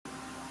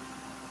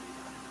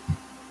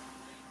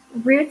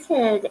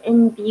rooted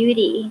in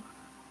beauty.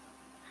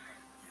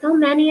 So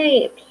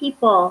many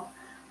people,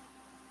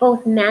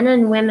 both men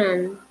and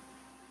women,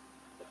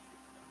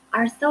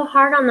 are so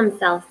hard on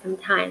themselves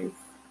sometimes.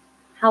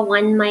 How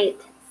one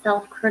might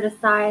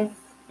self-criticize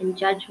and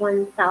judge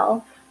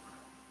oneself.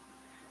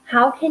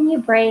 How can you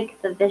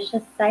break the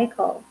vicious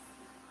cycles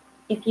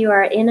if you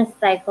are in a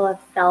cycle of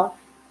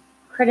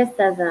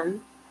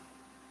self-criticism?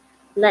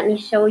 Let me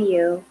show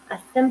you a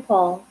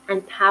simple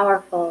and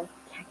powerful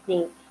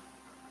technique.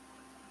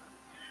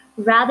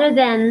 Rather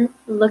than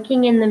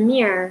looking in the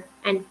mirror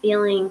and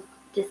feeling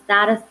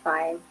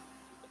dissatisfied,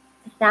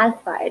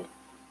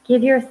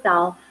 give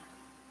yourself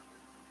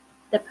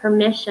the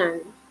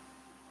permission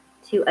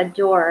to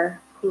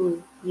adore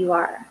who you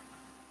are.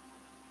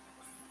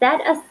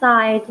 Set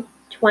aside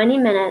 20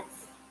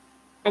 minutes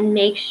and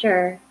make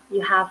sure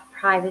you have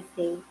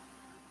privacy.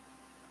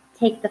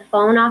 Take the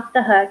phone off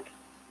the hook,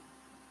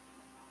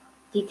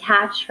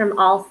 detach from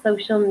all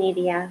social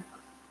media,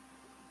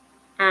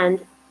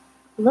 and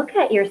look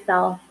at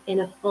yourself in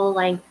a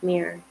full-length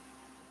mirror.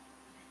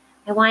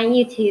 I want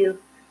you to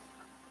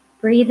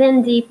breathe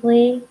in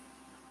deeply,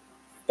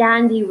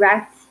 stand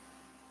erect,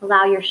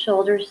 allow your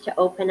shoulders to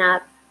open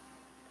up.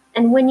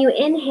 And when you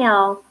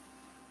inhale,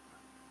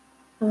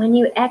 and when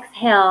you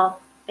exhale,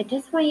 I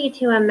just want you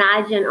to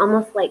imagine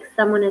almost like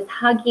someone is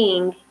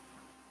hugging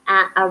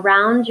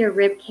around your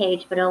rib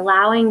cage, but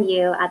allowing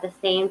you at the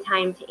same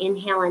time to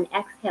inhale and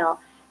exhale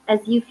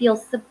as you feel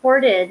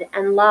supported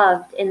and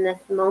loved in this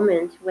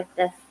moment with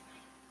this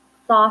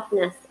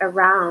softness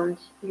around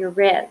your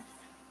ribs.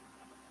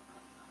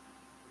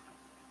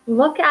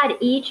 Look at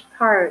each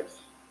part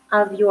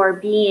of your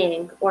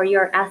being or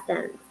your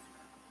essence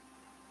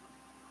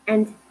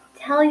and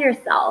tell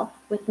yourself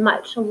with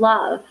much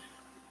love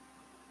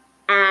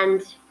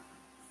and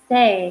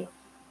say,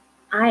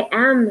 I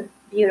am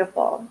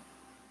beautiful.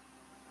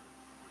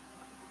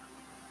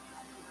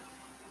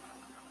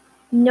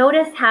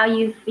 Notice how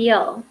you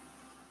feel.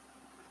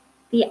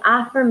 The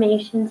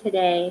affirmation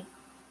today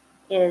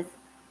is,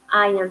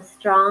 I am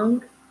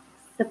strong,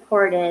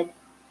 supported,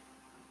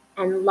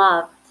 and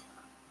loved.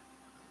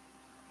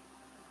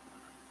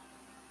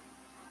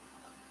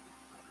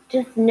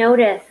 Just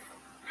notice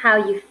how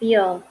you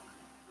feel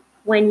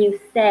when you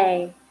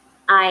say,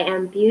 I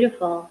am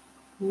beautiful,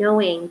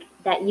 knowing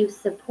that you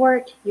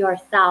support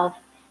yourself,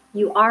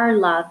 you are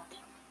loved.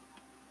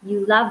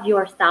 You love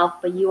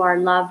yourself, but you are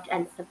loved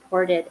and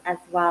supported as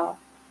well.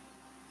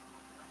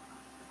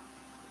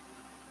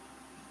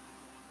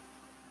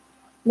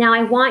 Now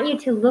I want you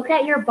to look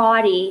at your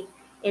body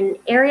in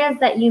areas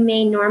that you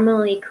may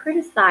normally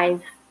criticize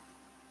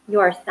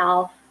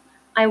yourself.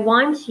 I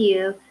want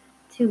you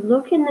to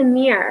look in the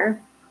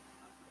mirror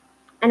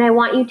and I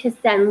want you to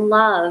send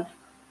love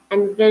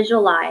and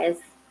visualize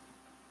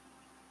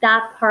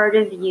that part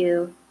of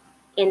you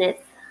in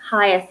its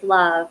highest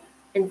love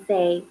and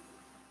say,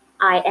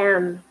 I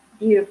am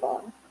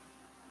beautiful.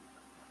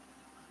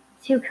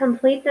 To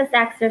complete this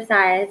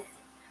exercise,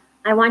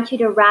 I want you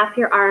to wrap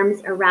your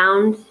arms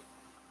around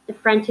the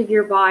front of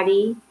your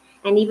body,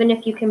 and even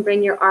if you can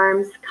bring your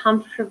arms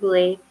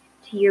comfortably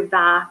to your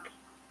back,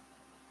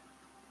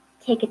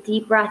 take a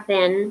deep breath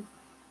in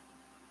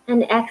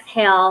and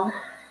exhale.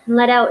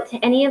 Let out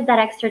any of that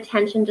extra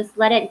tension, just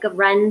let it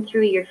run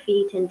through your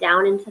feet and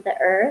down into the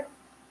earth.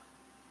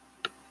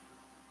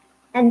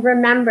 And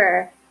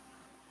remember,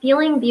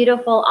 feeling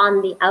beautiful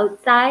on the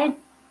outside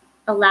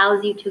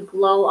allows you to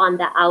glow on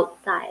the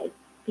outside,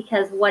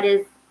 because what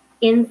is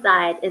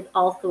inside is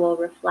also a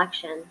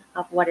reflection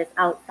of what is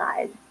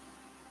outside.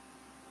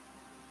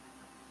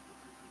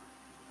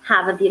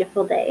 Have a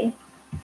beautiful day.